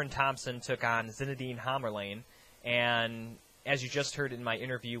semifinal, Warren Thompson took on Zinedine Hammerlane, and as you just heard in my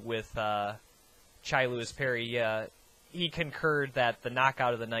interview with Chi Lewis-Parry, he concurred that the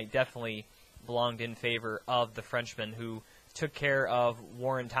knockout of the night definitely belonged in favor of the Frenchman, who took care of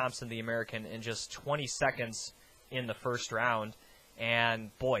Warren Thompson, the American, in just 20 seconds in the first round.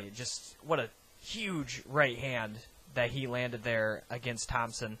 And boy, just what a huge right hand that he landed there against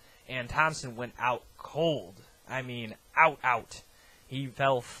Thompson. And Thompson went out cold. I mean, out. He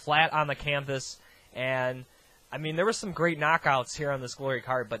fell flat on the canvas. And, I mean, there were some great knockouts here on this Glory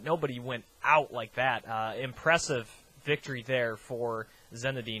card, but nobody went out like that. Impressive victory there for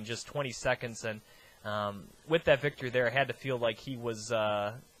Zinedine, just 20 seconds. And with that victory there, I had to feel like he was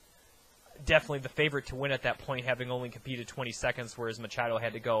definitely the favorite to win at that point, having only competed 20 seconds, whereas Machado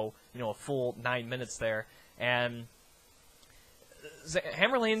had to go, a full 9 minutes there. And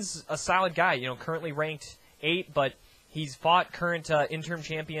Hammerlane's a solid guy, currently ranked 8, but he's fought current interim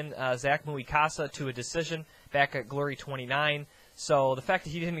champion Zach Muikasa to a decision back at Glory 29. So the fact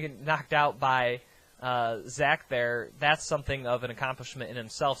that he didn't get knocked out by Zach there, that's something of an accomplishment in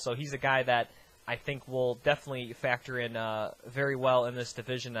himself. So he's a guy that I think will definitely factor in very well in this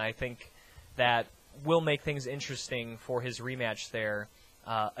division. I think that will make things interesting for his rematch there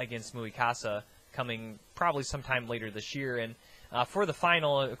against Muikasa coming probably sometime later this year. And for the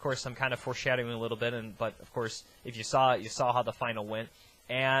final, of course, I'm kind of foreshadowing a little bit, but of course, if you saw it, you saw how the final went.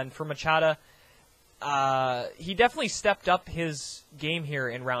 And for Machado, he definitely stepped up his game here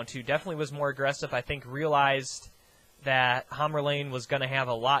in round 2. Definitely was more aggressive. I think realized that Hammerlane was going to have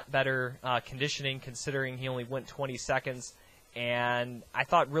a lot better conditioning, considering he only went 20 seconds. And I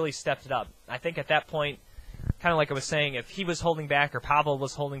thought really stepped it up. I think at that point, kind of like I was saying, if he was holding back or Pavel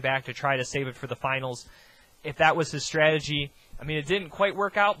was holding back to try to save it for the finals, if that was his strategy, I mean, it didn't quite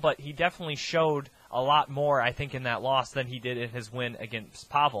work out, but he definitely showed a lot more, I think, in that loss than he did in his win against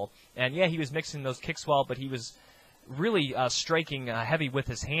Pavel. And yeah, he was mixing those kicks well, but he was really striking heavy with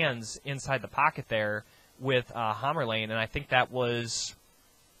his hands inside the pocket there with Hammerlane, and I think that was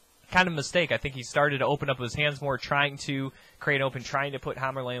kind of a mistake. I think he started to open up his hands more, trying to create open, trying to put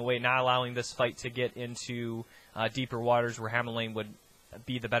Hammerlane away, not allowing this fight to get into deeper waters where Hammerlane would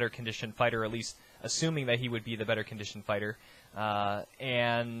be the better conditioned fighter, or at least assuming that he would be the better conditioned fighter.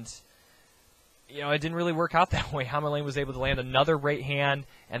 And it didn't really work out that way. Hammerlane was able to land another right hand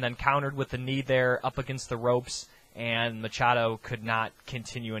and then countered with the knee there up against the ropes, and Machado could not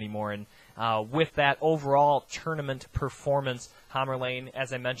continue anymore. And with that overall tournament performance, Hammerlane,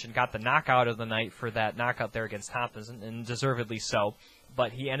 as I mentioned, got the knockout of the night for that knockout there against Thompson, and deservedly so.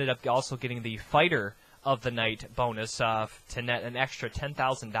 But he ended up also getting the fighter of the night bonus to net an extra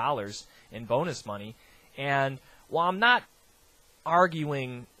 $10,000 in bonus money. And while I'm not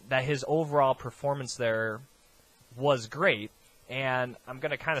arguing that his overall performance there was great, and I'm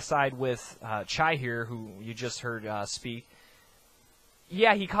going to kind of side with Chai here, who you just heard speak.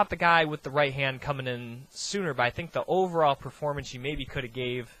 Yeah, he caught the guy with the right hand coming in sooner, but I think the overall performance you maybe could have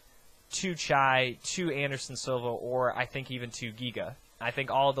gave to Chai, to Anderson Silva, or I think even to Giga. I think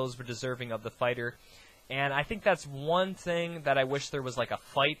all of those were deserving of the fighter. And I think that's one thing that I wish there was like a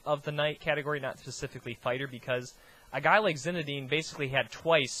fight of the night category, not specifically fighter, because a guy like Zinedine basically had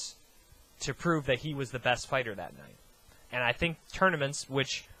twice to prove that he was the best fighter that night. And I think tournaments,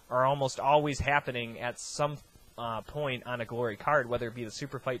 which are almost always happening at some point on a Glory card, whether it be the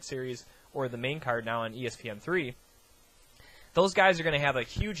Super Fight Series or the main card now on ESPN3. Those guys are going to have a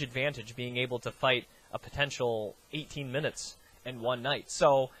huge advantage being able to fight a potential 18 minutes in one night.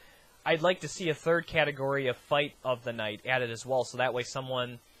 So I'd like to see a third category of fight of the night added as well, so that way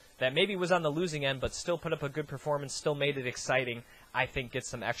someone that maybe was on the losing end but still put up a good performance, still made it exciting, I think gets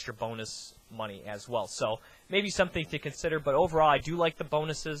some extra bonus money as well. So maybe something to consider, but overall I do like the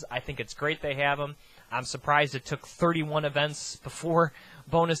bonuses. I think it's great they have them. I'm surprised it took 31 events before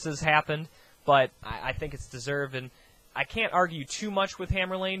bonuses happened, but I think it's deserved, and I can't argue too much with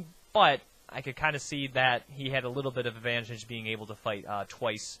Hammerlane, but I could kind of see that he had a little bit of advantage being able to fight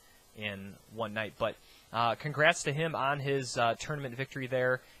twice in one night. But congrats to him on his tournament victory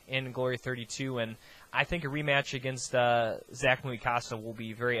there in Glory 32, and I think a rematch against Zach Muikasa will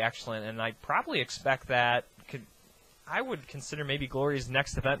be very excellent, and I probably expect that I would consider maybe Glory's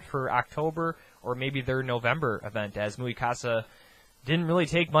next event for October or maybe their November event, as Muikasa didn't really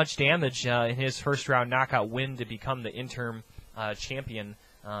take much damage in his first-round knockout win to become the interim champion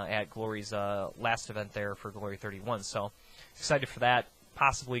at Glory's last event there for Glory 31. So excited for that,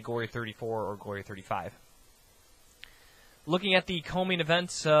 possibly Glory 34 or Glory 35. Looking at the co-main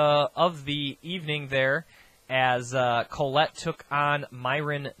event of the evening there, as Colette took on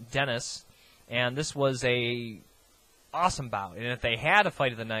Myron Dennis, and this was a awesome bout. And if they had a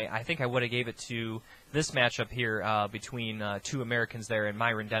fight of the night, I think I would have gave it to this matchup here between two Americans there, in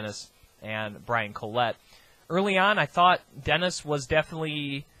Myron Dennis and Brian Colette. Early on, I thought Dennis was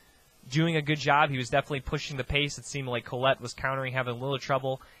definitely doing a good job. He was definitely pushing the pace. It seemed like Colette was countering, having a little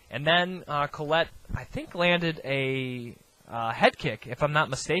trouble. And then Colette, I think, landed a head kick, if I'm not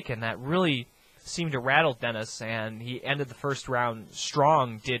mistaken, that really seemed to rattle Dennis, and he ended the first round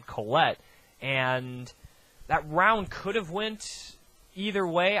strong, did Colette. And that round could have went either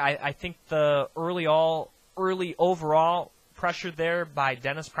way. I think the early overall pressure there by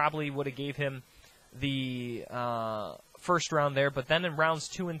Dennis probably would have gave him the first round there. But then in rounds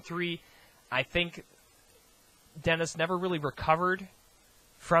 2 and 3, I think Dennis never really recovered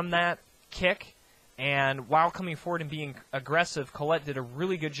from that kick. And while coming forward and being aggressive, Colette did a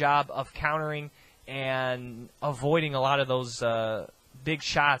really good job of countering and avoiding a lot of those big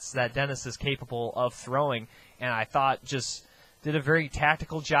shots that Dennis is capable of throwing. And I thought just did a very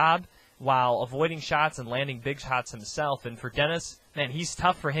tactical job while avoiding shots and landing big shots himself. And for Dennis, man, he's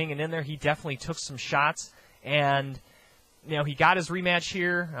tough for hanging in there. He definitely took some shots. And, you know, he got his rematch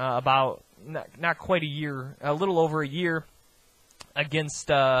here about not quite a year, a little over a year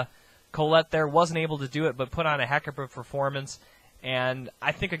against Colette there. Wasn't able to do it, but put on a heck of a performance. And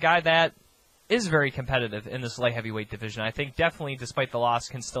I think a guy that is very competitive in this light heavyweight division, I think definitely, despite the loss,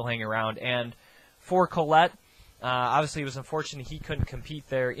 can still hang around. And for Colette, obviously it was unfortunate he couldn't compete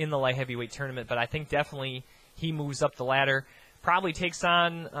there in the light heavyweight tournament, but I think definitely he moves up the ladder. Probably takes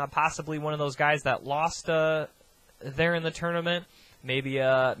on possibly one of those guys that lost there in the tournament. Maybe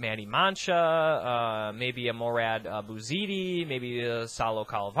a Manny Mancha, maybe a Morad Bouzidi, maybe a Salo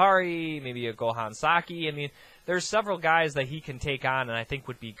Calvari, maybe a Gohan Saki. I mean, there's several guys that he can take on and I think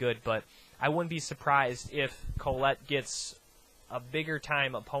would be good, but I wouldn't be surprised if Colette gets a bigger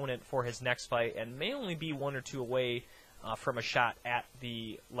time opponent for his next fight and may only be 1 or 2 away from a shot at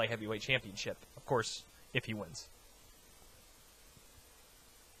the light heavyweight championship, of course, if he wins.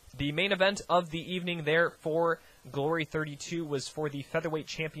 The main event of the evening there for Glory 32 was for the featherweight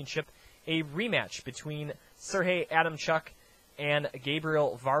championship, a rematch between Sergey Adamchuk and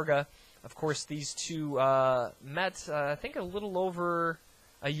Gabriel Varga. Of course, these two met, I think, a little over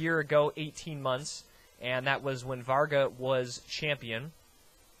a year ago, 18 months, and that was when Varga was champion.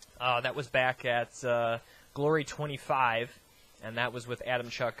 That was back at Glory 25, and that was with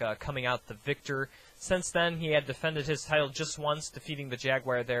Adamchuk coming out the victor. Since then, he had defended his title just once, defeating the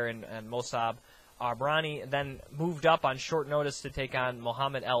Jaguar there and Mosab Abrani, then moved up on short notice to take on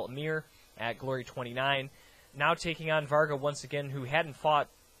Mohammed El Amir at Glory 29. Now taking on Varga once again, who hadn't fought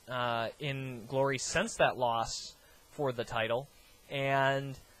in Glory since that loss for the title.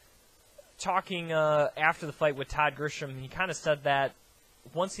 And talking after the fight with Todd Grisham, he kind of said that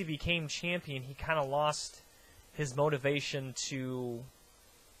once he became champion, he kind of lost his motivation to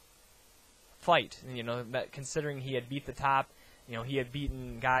fight. You know, considering he had beat the top, you know, he had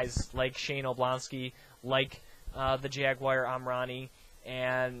beaten guys like Shane Oblonsky, like the Jaguar Amrani,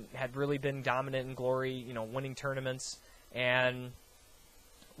 and had really been dominant in Glory, you know, winning tournaments, and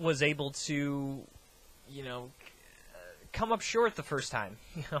was able to, you know, come up short the first time,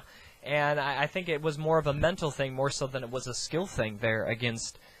 you know. And I think it was more of a mental thing more so than it was a skill thing there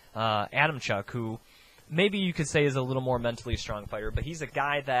against Adamchuk, who maybe you could say is a little more mentally strong fighter, but he's a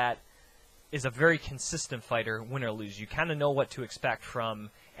guy that is a very consistent fighter, win or lose. You kind of know what to expect from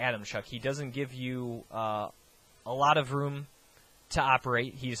Adamchuk. He doesn't give you a lot of room to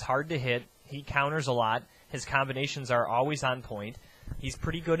operate. He's hard to hit. He counters a lot. His combinations are always on point. He's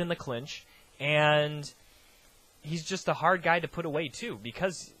pretty good in the clinch, and he's just a hard guy to put away too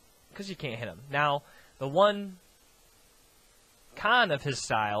because you can't hit him. Now, the one con of his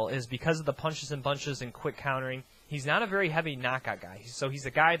style is because of the punches and bunches and quick countering, he's not a very heavy knockout guy. So he's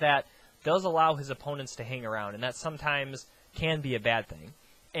a guy that does allow his opponents to hang around, and that sometimes can be a bad thing.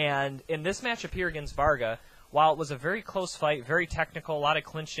 And in this matchup here against Varga, while it was a very close fight, very technical, a lot of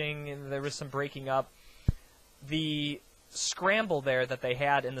clinching, and there was some breaking up, the scramble there that they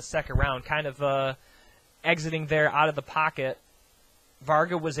had in the second round, kind of exiting there out of the pocket,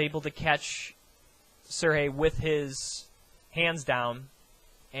 Varga was able to catch Sergey with his hands down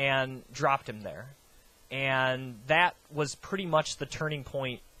and dropped him there. And that was pretty much the turning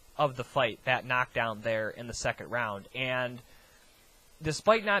point of the fight, that knockdown there in the second round. And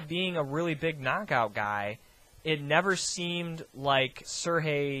despite not being a really big knockout guy, it never seemed like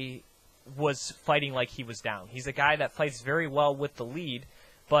Sergey was fighting like he was down. He's a guy that fights very well with the lead,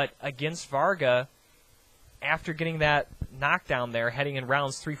 but against Varga, after getting that knockdown there, heading in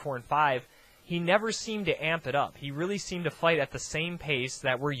rounds 3, 4, and 5, he never seemed to amp it up. He really seemed to fight at the same pace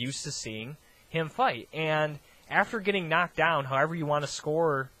that we're used to seeing him fight. And after getting knocked down, however you want to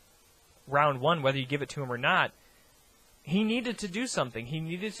score round 1, whether you give it to him or not, he needed to do something. He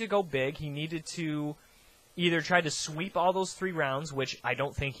needed to go big. He needed to either try to sweep all those 3 rounds, which I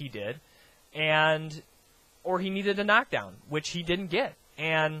don't think he did, or he needed a knockdown, which he didn't get.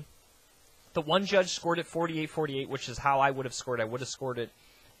 And the one judge scored it 48-48, which is how I would have scored. I would have scored it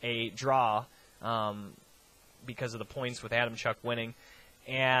a draw because of the points with Adamchuk winning.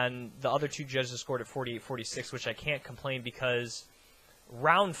 And the other 2 judges scored it 48-46, which I can't complain because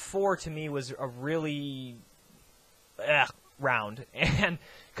round 4 to me was a really round and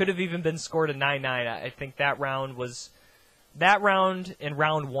could have even been scored a 9-9. I think that round and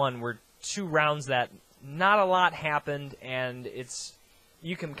round 1 were 2 rounds that not a lot happened, and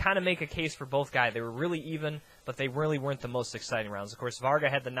you can kind of make a case for both guys. They were really even, but they really weren't the most exciting rounds. Of course, Varga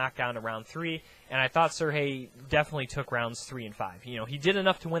had the knockdown in round 3, and I thought Sergey definitely took rounds 3 and 5. He did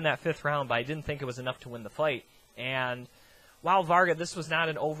enough to win that 5th round, but I didn't think it was enough to win the fight. And while Varga, this was not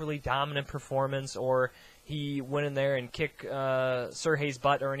an overly dominant performance, or he went in there and kicked Sergey's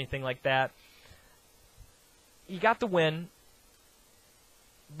butt or anything like that, he got the win,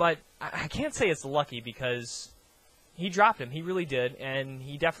 but I can't say it's lucky because he dropped him. He really did, and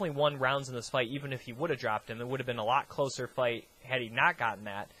he definitely won rounds in this fight. Even if he would have dropped him, it would have been a lot closer fight had he not gotten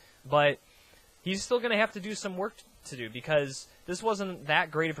that. But he's still going to have to do some work to do because this wasn't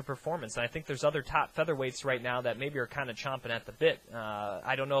that great of a performance. And I think there's other top featherweights right now that maybe are kind of chomping at the bit.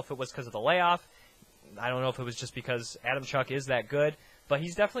 I don't know if it was because of the layoff. I don't know if it was just because Adamchuk is that good. But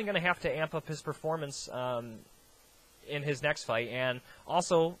he's definitely going to have to amp up his performance in his next fight, and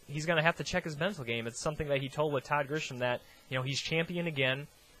also he's going to have to check his mental game. It's something that he told with Todd Grisham that he's champion again.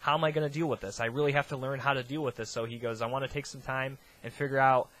 How am I going to deal with this? I really have to learn how to deal with this. So he goes, I want to take some time and figure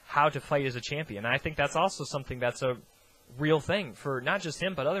out how to fight as a champion. And I think that's also something that's a real thing for not just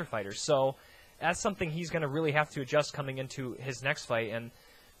him but other fighters. So that's something he's going to really have to adjust coming into his next fight. And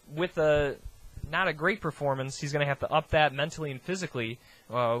with not a great performance, he's going to have to up that mentally and physically,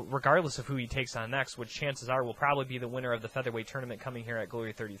 regardless of who he takes on next, which chances are will probably be the winner of the featherweight tournament coming here at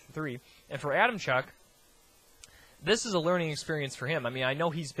Glory 33. And for Adamchuk, this is a learning experience for him. I mean, I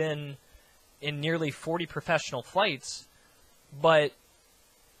know he's been in nearly 40 professional fights, but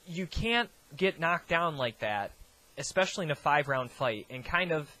you can't get knocked down like that, especially in a 5-round fight, and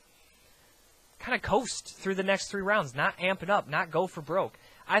kind of coast through the next 3 rounds, not amp it up, not go for broke.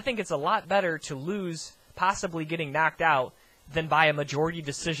 I think it's a lot better to lose, possibly getting knocked out, than by a majority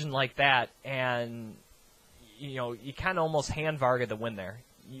decision like that, and you kind of almost hand Varga the win there.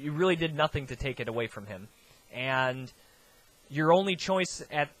 You really did nothing to take it away from him, and your only chance,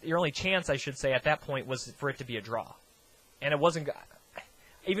 I should say, at that point was for it to be a draw, and it wasn't.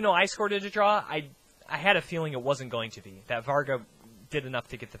 Even though I scored it a draw, I had a feeling it wasn't going to be. That Varga did enough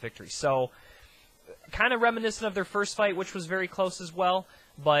to get the victory. So, kind of reminiscent of their first fight, which was very close as well.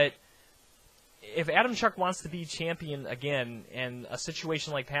 But if Adamchuk wants to be champion again, and a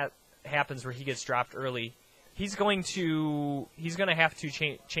situation like that happens where he gets dropped early, he's going to have to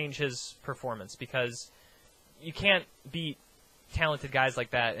change his performance, because you can't beat talented guys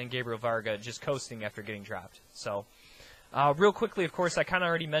like that and Gabriel Varga just coasting after getting dropped. So Real quickly, of course, I kind of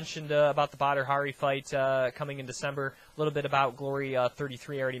already mentioned about the Badr Hari fight coming in December. A little bit about Glory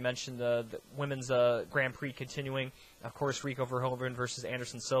 33. I already mentioned the women's Grand Prix continuing. Of course, Rico Verhoeven versus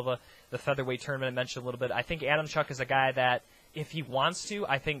Anderson Silva. The featherweight tournament I mentioned a little bit. I think Adamchuk is a guy that, if he wants to,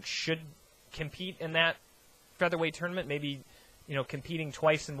 I think should compete in that featherweight tournament. Maybe, competing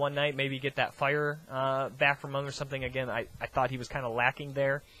twice in one night, maybe get that fire back from him or something. Again, I thought he was kind of lacking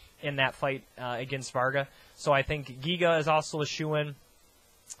there in that fight against Varga. So I think Giga is also a shoo-in.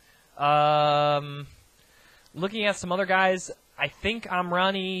 Looking at some other guys, I think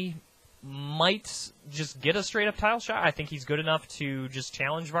Amrani might just get a straight-up title shot. I think he's good enough to just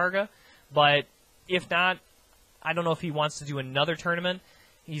challenge Varga. But if not, I don't know if he wants to do another tournament.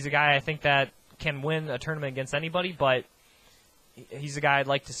 He's a guy I think that can win a tournament against anybody, but he's a guy I'd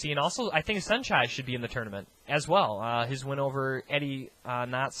like to see. And also, I think Senchai should be in the tournament as well. His win over Eddie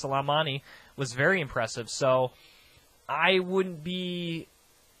Not Salamani was very impressive. So I wouldn't be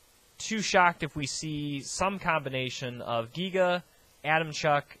too shocked if we see some combination of Giga,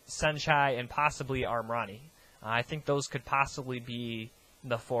 Adamchuk, Senchai, and possibly Armrani. I think those could possibly be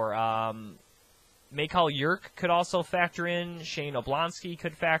the four. Mikhail Yurk could also factor in. Shane Oblonsky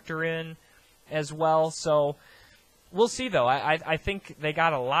could factor in as well. So we'll see, though. I think they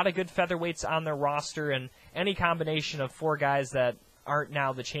got a lot of good featherweights on their roster, and any combination of four guys that aren't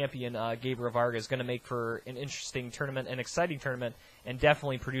now the champion, Gabriel Varga, is going to make for an interesting tournament, an exciting tournament, and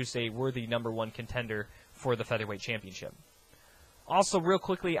definitely produce a worthy number one contender for the featherweight championship. Also, real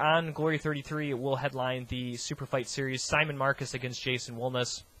quickly on Glory 33, it will headline the Super Fight Series, Simon Marcus against Jason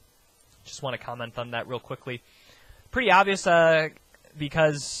Wilness. Just want to comment on that real quickly. Pretty obvious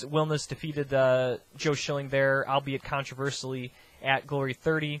because Wilness defeated Joe Schilling there, albeit controversially, at Glory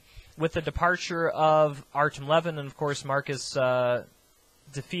 30. With the departure of Artem Levin and, of course, Marcus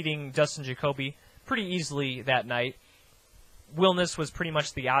defeating Dustin Jacoby pretty easily that night, Wilness was pretty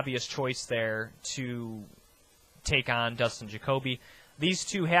much the obvious choice there to take on Dustin Jacoby. These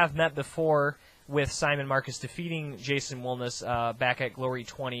two have met before, with Simon Marcus defeating Jason Wilness back at Glory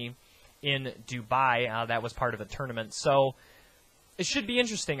 20 in Dubai. That was part of a tournament. So it should be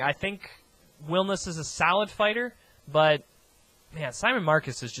interesting. I think Wilness is a solid fighter, but man, Simon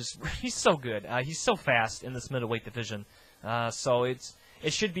Marcus is he's so good. He's so fast in this middleweight division. So it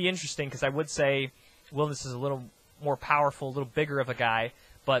should be interesting, because I would say Wilness is a little more powerful, a little bigger of a guy,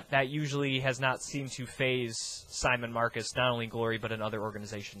 but that usually has not seemed to phase Simon Marcus, not only in Glory, but in other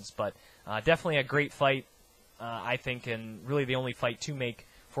organizations. But definitely a great fight, I think, and really the only fight to make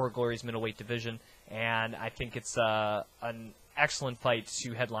for Glory's middleweight division. And I think it's an excellent fight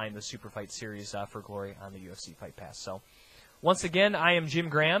to headline the Super Fight Series for Glory on the UFC Fight Pass. So once again, I am Jim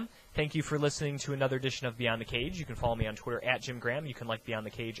Graham. Thank you for listening to another edition of Beyond the Cage. You can follow me on Twitter at Jim Graham. You can like Beyond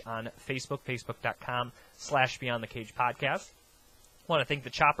the Cage on Facebook, facebook.com/Beyond the Cage podcast. I want to thank the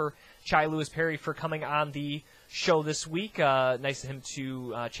Chopper, Chi Lewis-Parry, for coming on the show this week. Nice of him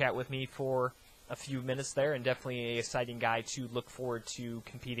to chat with me for a few minutes there, and definitely an exciting guy to look forward to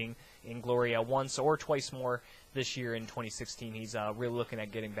competing in Glory once or twice more this year in 2016. He's really looking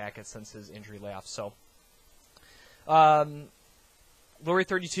at getting back since his injury layoff. So, Glory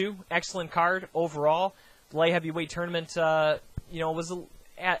 32, excellent card overall. The light heavyweight tournament, was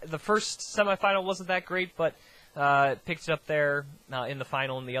the first semifinal wasn't that great, but picked it up there in the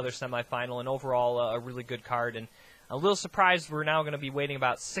final and the other semifinal, and overall a really good card. And a little surprised we're now going to be waiting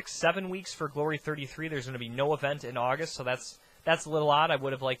about 6-7 weeks for Glory 33. There's going to be no event in August, so that's a little odd. I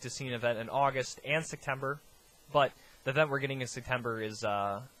would have liked to see an event in August and September, but the event we're getting in September is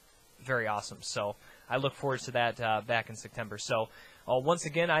very awesome. So I look forward to that back in September. So once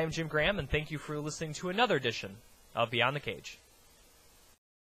again, I am Jim Graham, and thank you for listening to another edition of Beyond the Cage.